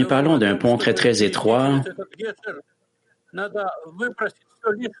 Lorsque nous parlons d'un pont très, très étroit,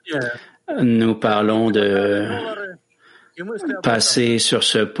 nous parlons de passer sur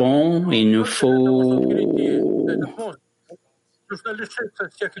ce pont. Il nous faut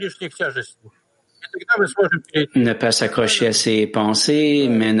ne pas s'accrocher à ses pensées,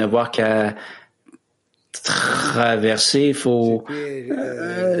 mais ne voir qu'à traverser. Il faut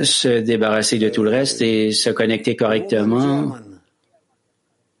se débarrasser de tout le reste et se connecter correctement.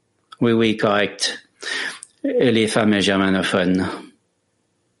 Oui, correct. Les femmes germanophones.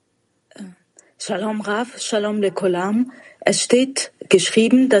 Shalom Rav, Shalom lekolam. Es steht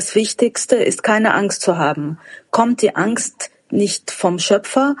geschrieben, das Wichtigste ist keine Angst zu haben. Kommt die Angst nicht vom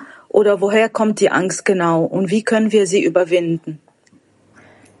Schöpfer oder woher kommt die Angst genau und wie können wir sie überwinden?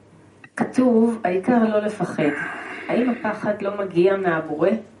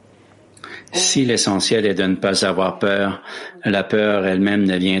 Si l'essentiel est de ne pas avoir peur, la peur elle-même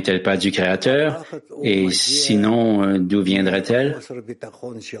ne vient-elle pas du Créateur? Et sinon, d'où viendrait-elle?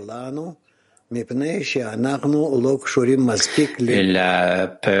 Et la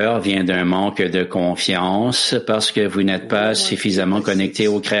peur vient d'un manque de confiance parce que vous n'êtes pas suffisamment connecté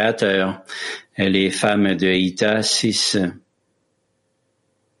au Créateur. Les femmes de Ita 6.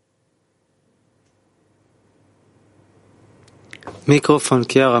 Microphone,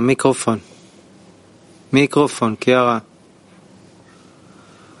 Chiara, microphone. Microphone, Chiara.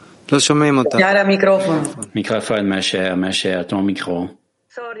 לא שומעים אותה. Chiara, microphone. Microphone, ma chère, ton micro.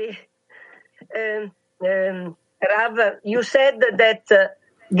 Sorry. Rav, you said that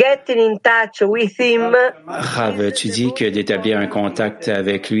getting in touch with him. Rav, tu dis que d'établir un contact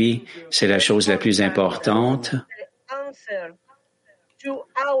avec lui, c'est la chose la plus importante.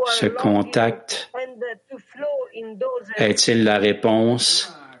 Ce contact est-il la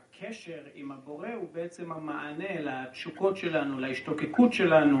réponse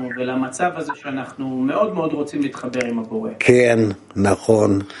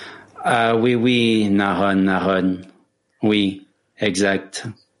Ah oui, Nahon. Oui, exact.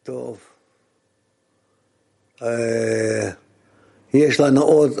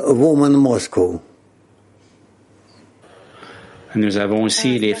 Nous avons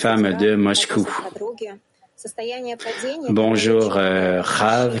aussi les femmes de Moscou. Bonjour,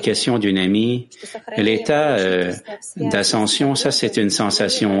 Rav, question d'une amie. L'état d'ascension, ça c'est une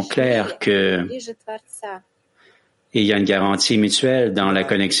sensation claire que il y a une garantie mutuelle dans la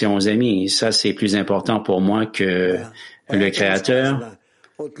connexion aux amis. Ça c'est plus important pour moi que le Créateur.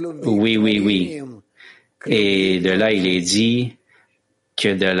 Oui. Et de là, il est dit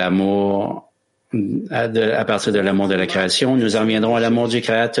que de l'amour, à partir de l'amour de la création, nous en viendrons à l'amour du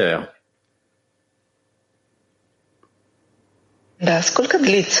Créateur.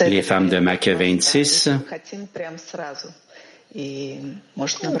 Les femmes de Mach 26,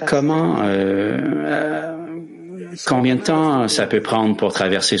 combien de temps ça peut prendre pour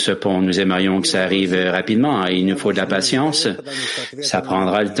traverser ce pont? Nous aimerions que ça arrive rapidement. Il nous faut de la patience. Ça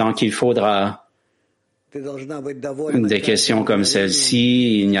prendra le temps qu'il faudra. Des questions comme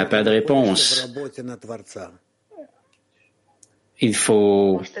celle-ci, il n'y a pas de réponse. Il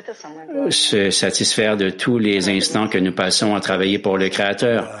faut se satisfaire de tous les instants que nous passons à travailler pour le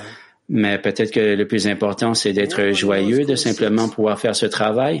Créateur. Mais peut-être que le plus important, c'est d'être joyeux, de simplement pouvoir faire ce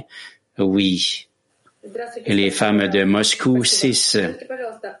travail. Oui. Les femmes de Moscou 6.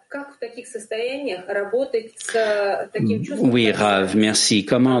 Oui, Rav, merci.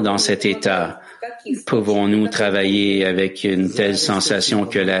 Comment dans cet état pouvons-nous travailler avec une telle sensation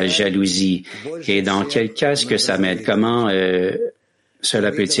que la jalousie? Et dans quel cas est-ce que ça m'aide? Comment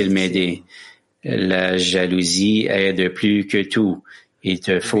cela peut-il m'aider? La jalousie aide plus que tout. Il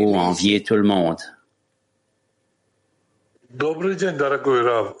te faut envier tout le monde.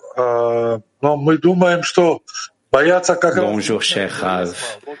 Bonjour, cher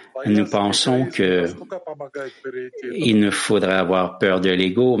Rav. Nous pensons que il nous faudrait avoir peur de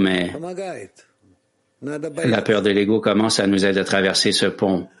l'ego, mais la peur de l'ego commence à nous aider à traverser ce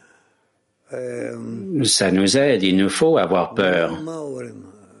pont. Ça nous aide, il nous faut avoir peur.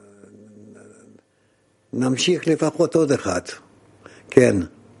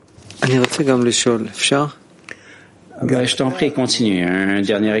 Je t'en prie, continue. Un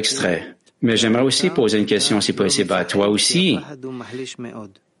dernier extrait. Mais j'aimerais aussi poser une question, si possible, à toi aussi.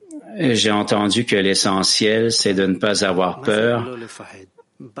 J'ai entendu que l'essentiel, c'est de ne pas avoir peur,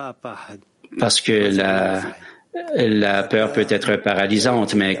 parce que la peur peut être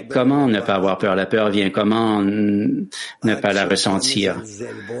paralysante, mais comment ne pas avoir peur? La peur vient comment ne pas la ressentir?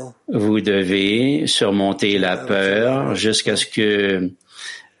 Vous devez surmonter la peur jusqu'à ce que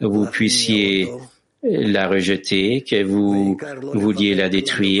vous puissiez la rejeter, que vous vouliez la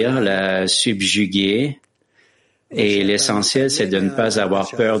détruire, la subjuguer. Et l'essentiel, c'est de ne pas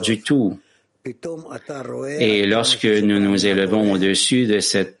avoir peur du tout. Et lorsque nous nous élevons au-dessus de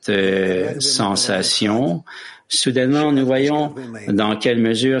cette sensation, soudainement, nous voyons dans quelle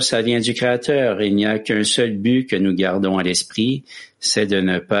mesure ça vient du Créateur. Il n'y a qu'un seul but que nous gardons à l'esprit, c'est de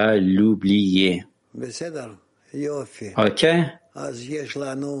ne pas l'oublier. OK?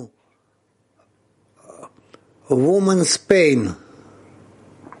 Woman's Pain.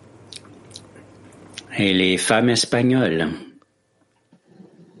 Et les femmes espagnoles.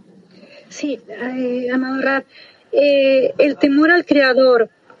 Sí, amado Rab, el temor al Creador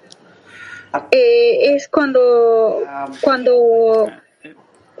es cuando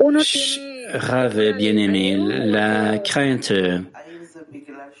uno tiene... Rav bien-aimé, la crainte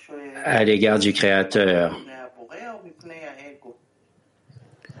à l'égard du Créateur,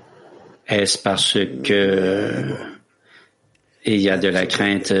 est-ce parce que il y a de la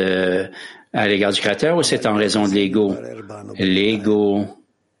crainte à l'égard du Créateur ou c'est en raison de l'ego? L'ego.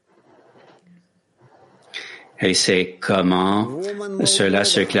 Et c'est comment cela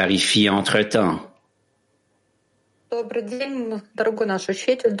se clarifie entre-temps. Добрый день, дорогой наш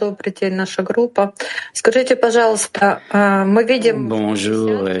учитель, добрый день, наша группа. Скажите, пожалуйста, мы видим...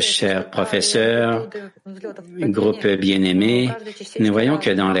 Bonjour, cher professeur, groupe bien-aimé. Nous voyons que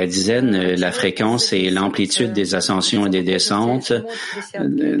dans la dizaine, la fréquence et l'amplitude des ascensions et des descentes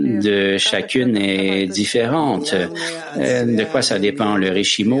de chacune est différente. De quoi ça dépend? Le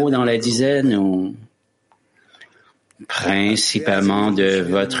Rishimo dans la dizaine ou principalement de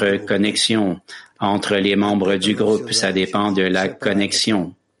votre connexion entre les membres du groupe? Ça dépend de la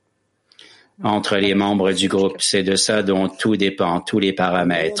connexion entre les membres du groupe. C'est de ça dont tout dépend, tous les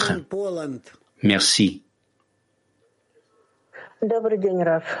paramètres. Merci. Добрый день,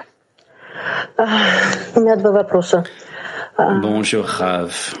 Рав. У меня два вопроса. Bonjour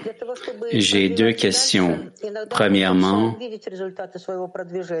Rav. J'ai deux questions. Premièrement,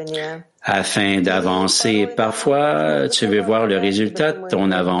 afin d'avancer, parfois tu veux voir le résultat de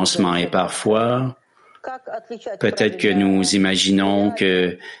ton avancement et parfois, peut-être que nous imaginons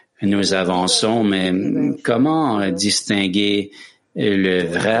que nous avançons, mais comment distinguer le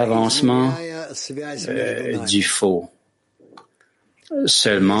vrai avancement du faux?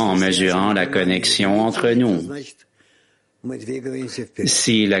 Seulement en mesurant la connexion entre nous.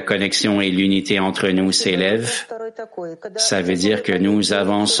 Si la connexion et l'unité entre nous s'élèvent, ça veut dire que nous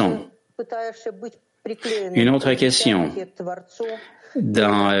avançons. Une autre question.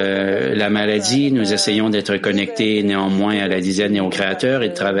 Dans la maladie, nous essayons d'être connectés néanmoins à la dizaine et au Créateur et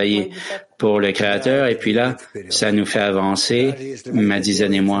de travailler pour le Créateur. Et puis là, ça nous fait avancer, ma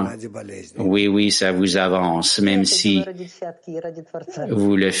dizaine et moi. Oui, ça vous avance, même si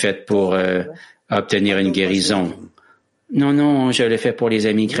vous le faites pour obtenir une guérison. Non, je le fais pour les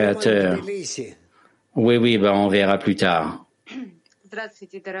amis créateurs. Oui, on verra plus tard.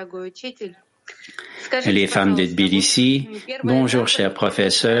 Les femmes de Tbilissi, bonjour cher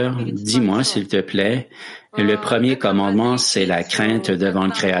professeur, dis-moi s'il te plaît, le premier commandement c'est la crainte devant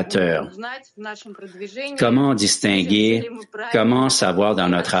le Créateur. Comment distinguer, comment savoir dans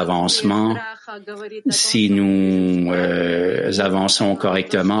notre avancement si nous avançons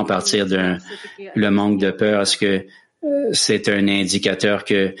correctement à partir le manque de peur, est-ce que c'est un indicateur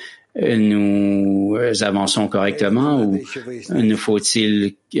que nous avançons correctement ou nous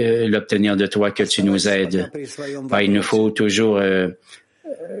faut-il l'obtenir de toi que tu nous aides? Il nous faut toujours le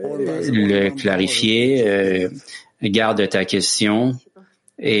clarifier. Garde ta question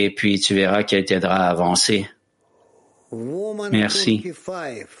et puis tu verras qu'elle t'aidera à avancer. Merci.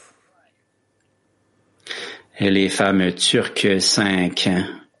 Et les femmes turques 5.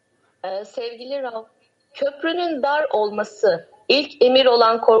 Sevgili Rav, köprünün dar olması İlk emir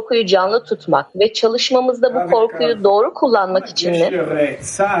olan korkuyu canlı tutmak ve çalışmamızda bu korkuyu doğru kullanmak için mi?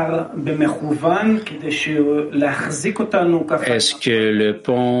 Est-ce que le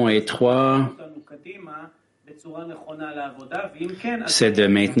pont étroit, c'est de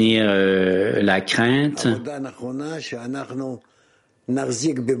maintenir la crainte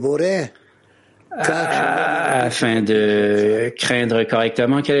afin de craindre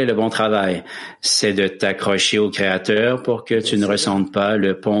correctement. Quel est le bon travail? C'est de t'accrocher au Créateur pour que tu ne ressentes pas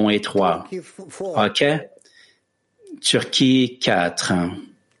le pont étroit. OK? Turquie 4.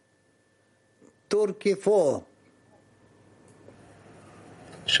 Turkey 4.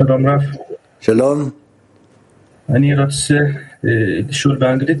 שלום רב. שלום. אני רוצה לשאול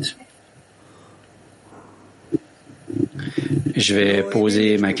באנגלית. Je vais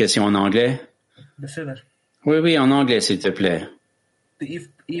poser ma question en anglais. בסדר. Oui, en anglais, s'il te plaît.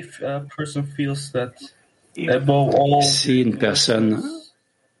 If a person feels that above all, si une personne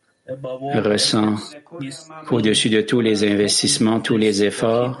ressent qu'au-dessus de tous les investissements, tous les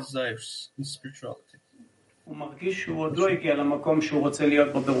efforts,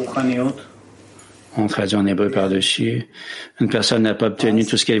 on traduit en hébreu par-dessus, une personne n'a pas obtenu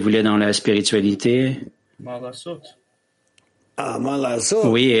tout ce qu'elle voulait dans la spiritualité.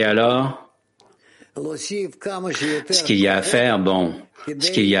 Oui, et alors? Ce qu'il y a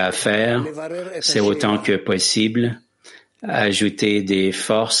à faire, c'est autant que possible ajouter des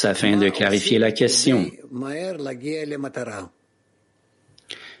forces afin de clarifier la question.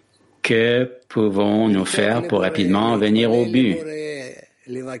 Que pouvons-nous faire pour rapidement venir au but?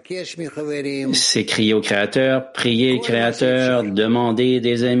 C'est crier au Créateur, prier le Créateur, demander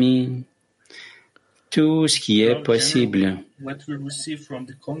des amis, tout ce qui est possible.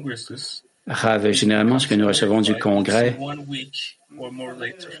 Rav, généralement, ce que nous recevons du Congrès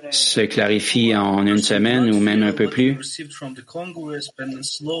se clarifie en une semaine ou même un peu plus.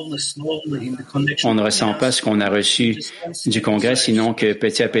 On ne ressent pas ce qu'on a reçu du Congrès, sinon que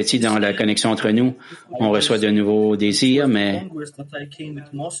petit à petit, dans la connexion entre nous, on reçoit de nouveaux désirs, mais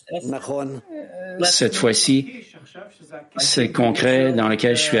cette fois-ci, c'est le Congrès dans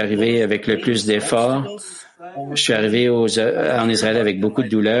lequel je suis arrivé avec le plus d'efforts. Je suis arrivé en Israël avec beaucoup de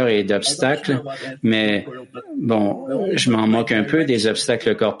douleurs et d'obstacles, mais bon, je m'en moque un peu des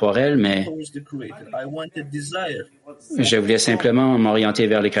obstacles corporels, mais je voulais simplement m'orienter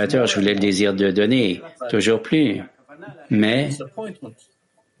vers le Créateur. Je voulais le désir de donner, toujours plus. Mais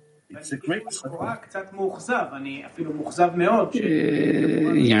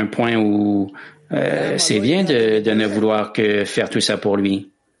il y a un point où c'est bien de ne vouloir que faire tout ça pour lui.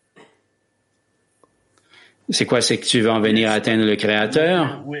 C'est quoi? C'est que tu veux en venir atteindre le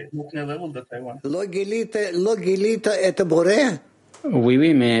Créateur?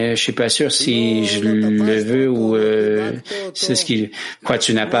 Oui, mais je suis pas sûr si je le veux ou c'est ce qui... Quoi,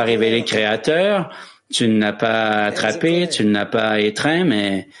 tu n'as pas révélé le Créateur, tu ne l'as pas attrapé, tu ne l'as pas étreint,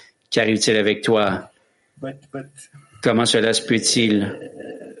 mais qu'arrive-t-il avec toi? Comment cela se peut-il?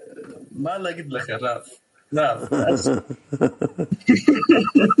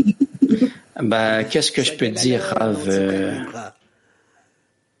 Qu'est-ce que je peux te dire, Rav?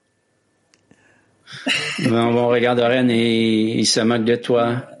 On regarde Oren et il se moque de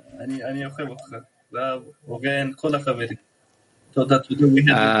toi.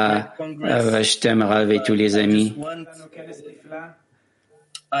 Je t'aime, Rav, et tous les amis.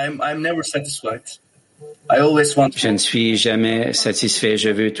 Je ne suis jamais satisfait, je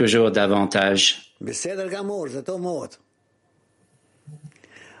veux toujours davantage.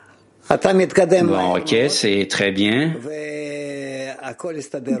 Bon, OK, c'est très bien.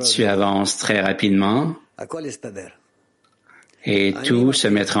 Tu avances très rapidement et tout se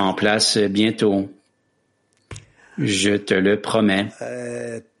mettra en place bientôt. Je te le promets.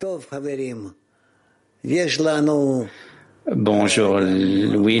 Bonjour,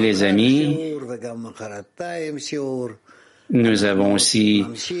 oui, les amis. Nous avons aussi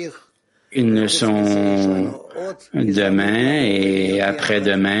une leçon demain et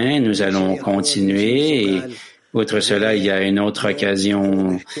après-demain, nous allons continuer. Et outre cela, il y a une autre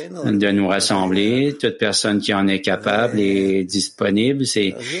occasion de nous rassembler. Toute personne qui en est capable et disponible,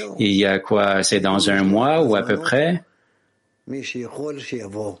 il y a quoi? C'est dans un mois ou à peu près? Il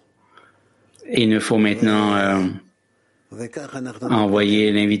nous faut maintenant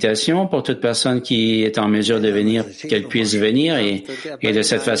envoyer l'invitation pour toute personne qui est en mesure de venir, qu'elle puisse venir et de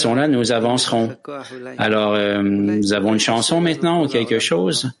cette façon-là, nous avancerons. Alors, nous avons une chanson maintenant ou quelque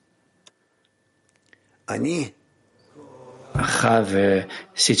chose? Rav,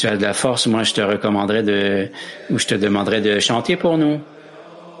 si tu as de la force, moi je te recommanderais je te demanderais de chanter pour nous.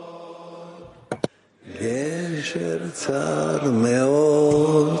 גשר צר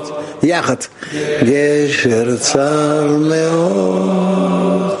מאוד, יחד, גשר צר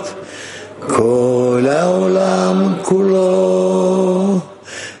מאוד, כל העולם כולו,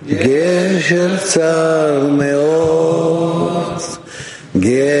 גשר צר מאוד,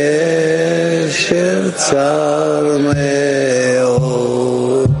 גשר צר מאוד.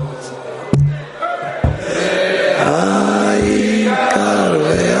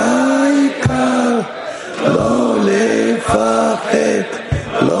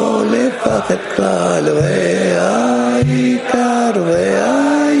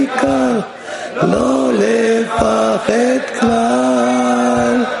 מפחד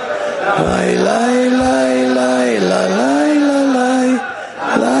כלל. לי לי לי לי לי לי לי לי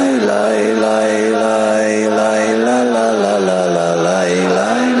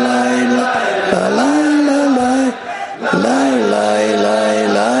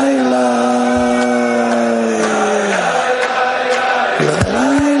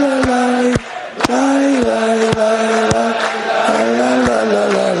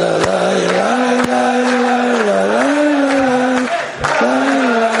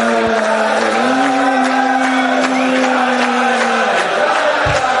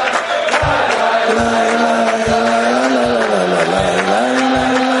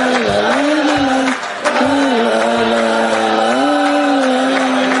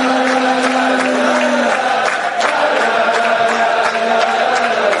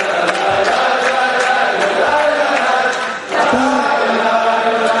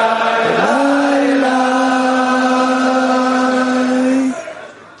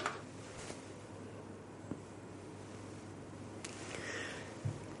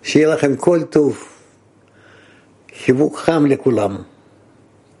שיהיה לכם כל טוב, חיבוק חם לכולם.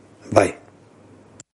 ביי.